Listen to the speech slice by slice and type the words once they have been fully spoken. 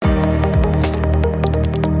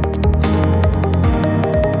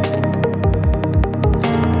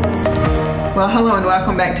Hello and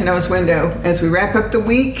welcome back to Noah's Window. As we wrap up the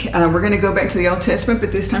week, we're going to go back to the Old Testament,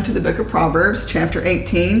 but this time to the book of Proverbs, chapter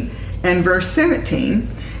 18 and verse 17.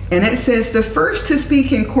 And it says, the first to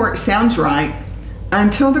speak in court sounds right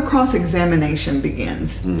until the cross-examination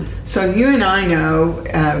begins. So you and I know,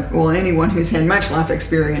 well, anyone who's had much life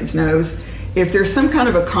experience knows, if there's some kind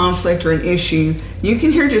of a conflict or an issue, you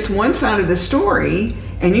can hear just one side of the story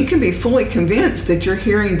and you can be fully convinced that you're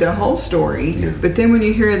hearing the whole story. Yeah. But then when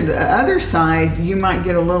you hear the other side, you might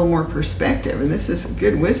get a little more perspective. And this is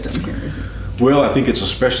good wisdom here, isn't it? Well, I think it's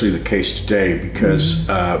especially the case today because,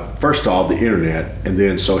 first of all, the internet and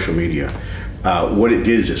then social media. What it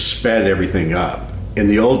did is it sped everything up. In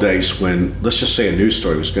the old days when, let's just say a news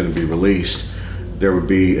story was going to be released, there would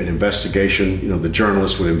be an investigation. You know, the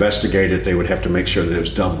journalists would investigate it. They would have to make sure that it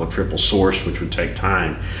was double or triple sourced, which would take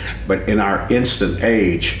time. But in our instant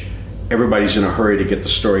age, everybody's in a hurry to get the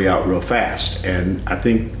story out real fast. And I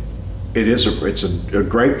think it's a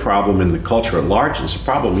great problem in the culture at large. It's a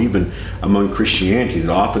problem even among Christianity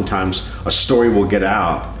that oftentimes a story will get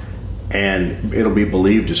out and it'll be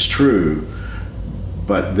believed as true.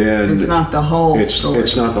 But then it's not the whole story.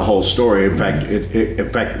 It's not the whole story. In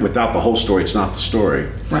fact, without the whole story, it's not the story.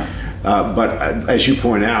 Right. But as you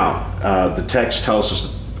point out, the text tells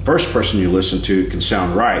us the first person you listen to can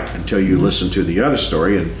sound right until you listen to the other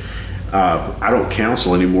story. And I don't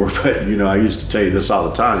counsel anymore, but I used to tell you this all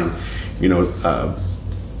the time.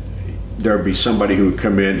 There would be somebody who would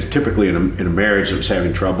come in, typically in a marriage that was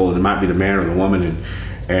having trouble, and it might be the man or the woman,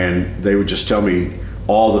 and they would just tell me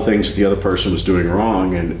all the things that the other person was doing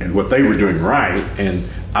wrong and what they were doing right, and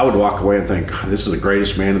I would walk away and think, this is the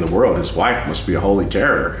greatest man in the world. His wife must be a holy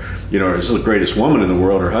terror. This is the greatest woman in the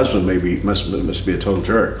world. Her husband must be a total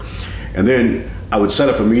jerk. And then I would set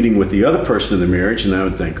up a meeting with the other person in the marriage, and I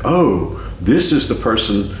would think, oh, this is the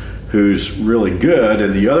person who's really good,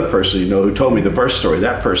 and the other person, who told me the first story,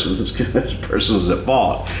 that person is at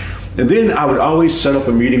fault. And then I would always set up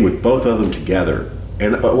a meeting with both of them together.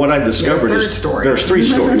 And what I discovered is there's three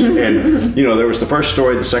stories. And, there was the first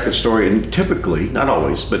story, the second story, and typically, not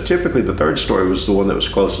always, but typically the third story was the one that was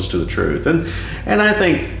closest to the truth. And I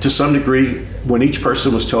think to some degree, when each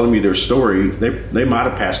person was telling me their story, they might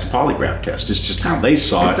have passed a polygraph test. It's just how they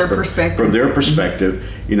saw it from their perspective.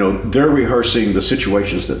 They're rehearsing the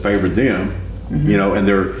situations that favored them, and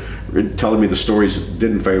they're telling me the stories that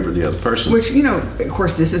didn't favor the other person. Which, of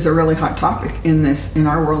course, this is a really hot topic in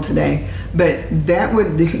our world today. But that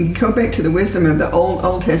would go back to the wisdom of the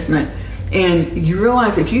Old Testament, and you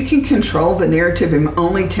realize if you can control the narrative and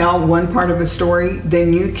only tell one part of a story,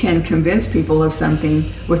 then you can convince people of something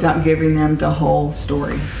without giving them the whole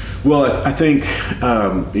story. Well, I think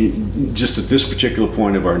just at this particular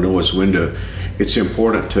point of our Noah's Window, it's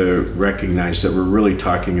important to recognize that we're really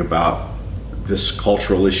talking about this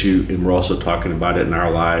cultural issue, and we're also talking about it in our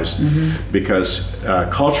lives, because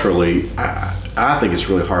culturally, I think it's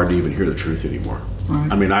really hard to even hear the truth anymore. Right.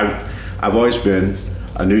 I mean, I've always been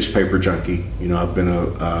a newspaper junkie. I've been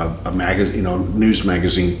a magazine, news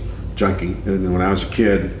magazine junkie. And when I was a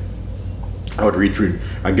kid, I would read through.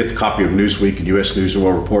 I'd get the copy of Newsweek and U.S. News and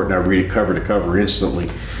World Report, and I'd read it cover to cover instantly.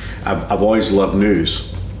 I've always loved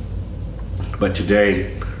news, but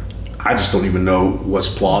today, I just don't even know what's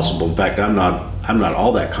plausible. In fact, I'm not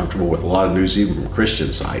all that comfortable with a lot of news, even from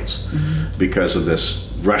Christian sites, because of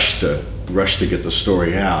this rush to get the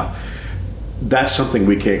story out. That's something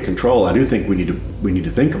we can't control. I do think we need to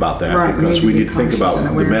think about that, right, because we need to think about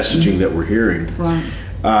the messaging that we're hearing. Right.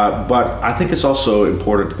 But I think it's also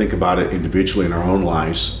important to think about it individually in our own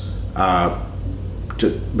lives,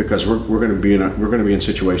 because we're going to be in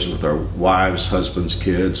situations with our wives, husbands,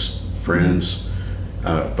 kids, friends.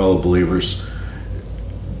 Fellow believers.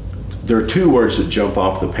 There are two words that jump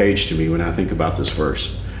off the page to me when I think about this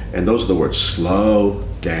verse, and those are the words slow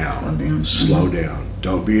down. Slow down.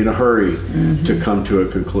 Don't be in a hurry to come to a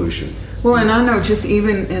conclusion. Well, and I know just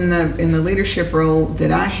even in the leadership role that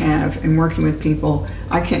I have in working with people,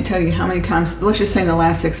 I can't tell you how many times, let's just say in the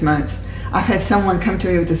last 6 months, I've had someone come to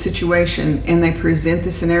me with a situation and they present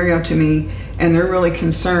the scenario to me and they're really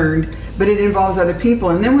concerned, but it involves other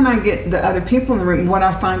people. And then when I get the other people in the room, what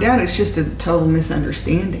I find out is just a total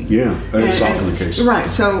misunderstanding. Yeah, that's often the case. Right.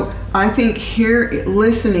 So I think here,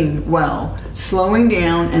 listening well, slowing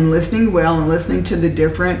down and listening well and listening to the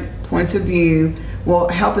different points of view will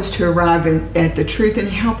help us to arrive at the truth and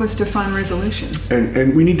help us to find resolutions.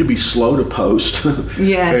 And we need to be slow to post.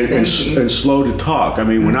 Yes, and slow to talk. I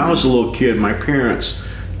mean, when I was a little kid, my parents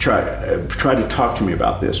tried to talk to me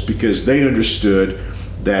about this because they understood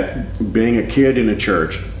that being a kid in a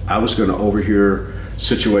church, I was going to overhear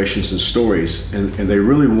situations and stories, and they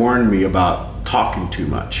really warned me about talking too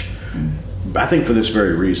much. I think for this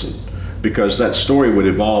very reason, because that story would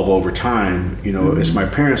evolve over time, as my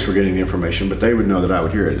parents were getting the information, but they would know that I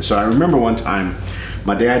would hear it. So I remember one time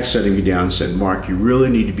my dad sitting me down and said, Mark, you really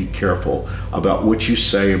need to be careful about what you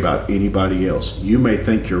say about anybody else. You may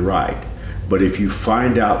think you're right, but if you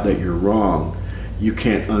find out that you're wrong, you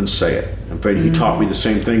can't unsay it. In fact, he taught me the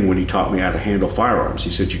same thing when he taught me how to handle firearms.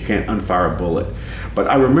 He said, you can't unfire a bullet. But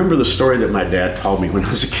I remember the story that my dad told me when I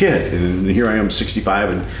was a kid, and here I am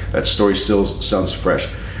 65, and that story still sounds fresh.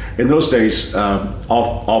 In those days,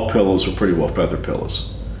 all pillows were pretty well feather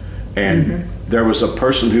pillows. And there was a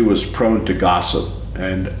person who was prone to gossip,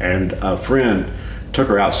 and a friend took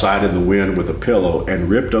her outside in the wind with a pillow and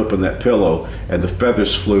ripped open that pillow, and the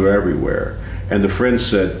feathers flew everywhere. And the friend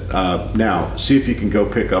said, now, see if you can go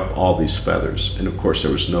pick up all these feathers. And of course,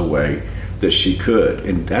 there was no way that she could.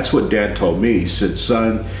 And that's what Dad told me. He said,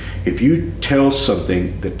 son, if you tell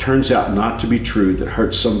something that turns out not to be true, that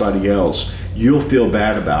hurts somebody else, you'll feel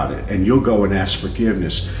bad about it, and you'll go and ask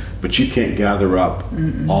forgiveness. But you can't gather up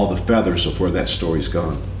all the feathers of where that story's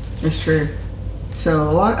gone. It's true. So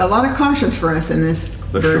a lot of cautions for us in this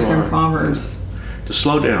verse in Proverbs. Yeah. To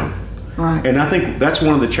slow down. Right. And I think that's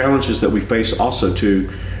one of the challenges that we face also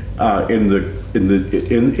too, in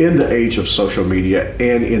the age of social media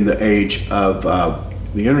and in the age of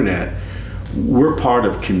the internet. We're part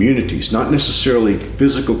of communities, not necessarily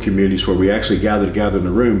physical communities where we actually gather together in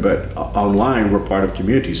the room, but online we're part of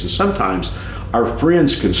communities. And sometimes our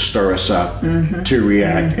friends can stir us up to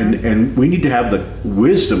react, and we need to have the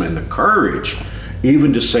wisdom and the courage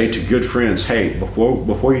even to say to good friends, hey,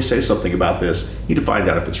 before you say something about this, you need to find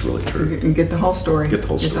out if it's really true. And get the whole story. Get the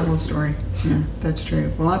whole story. Get the whole story. Yeah, that's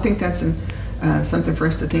true. Well, I think that's something for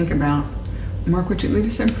us to think about. Mark, would you lead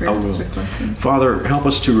us in prayer? I will. With question? Father, help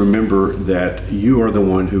us to remember that you are the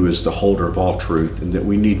one who is the holder of all truth, and that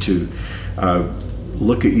we need to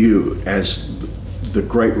look at you as the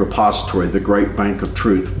great repository, the great bank of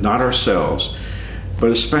truth, not ourselves,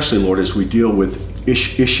 but especially, Lord, as we deal with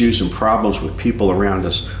issues and problems with people around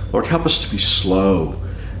us. Lord, help us to be slow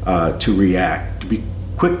to react, to be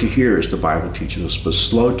quick to hear, as the Bible teaches us, but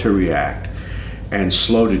slow to react and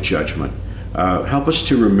slow to judgment. Help us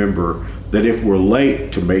to remember that if we're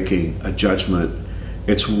late to making a judgment,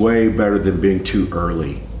 it's way better than being too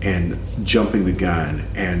early and jumping the gun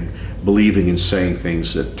and believing and saying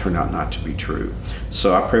things that turn out not to be true.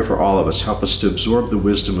 So I pray for all of us. Help us to absorb the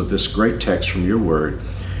wisdom of this great text from your word,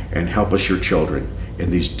 and help us, your children,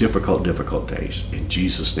 in these difficult days. In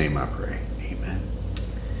Jesus' name I pray. Amen.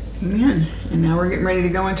 Amen. And now we're getting ready to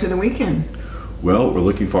go into the weekend. Well, we're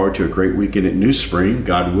looking forward to a great weekend at New Spring.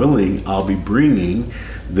 God willing, I'll be bringing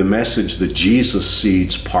the message, The Jesus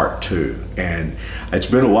Seeds Part 2. And it's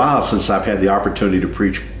been a while since I've had the opportunity to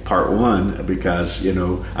preach Part 1 because,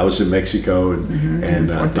 I was in Mexico and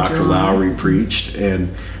Dr. Lowry preached,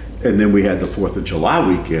 and then we had the 4th of July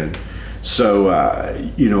weekend. So,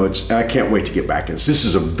 I can't wait to get back in. This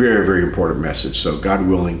is a very, very important message. So God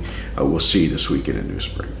willing, we'll see you this weekend in New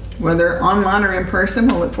Spring. Whether online or in person,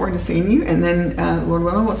 we'll look forward to seeing you. And then, Lord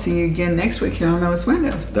willing, we'll see you again next week here on Noah's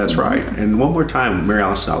Window. That's right. And one more time, Mary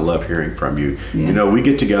Alice and I love hearing from you. Yes. We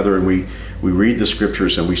get together and we read the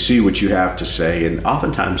scriptures and we see what you have to say. And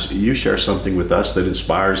oftentimes you share something with us that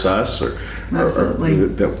inspires us or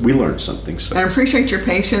that we learn something. So and I appreciate your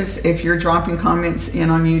patience. If you're dropping comments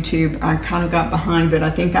in on YouTube, I kind of got behind, but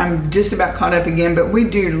I think I'm just about caught up again. But we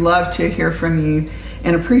do love to hear from you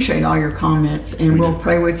and appreciate all your comments, and we'll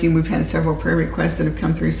pray with you. We've had several prayer requests that have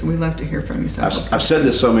come through, so we love to hear from you. So I've said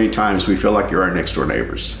this so many times, we feel like you're our next door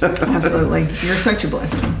neighbors. Absolutely. You're such a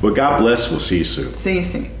blessing. Well, God bless. We'll see you soon. See you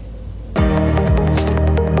soon.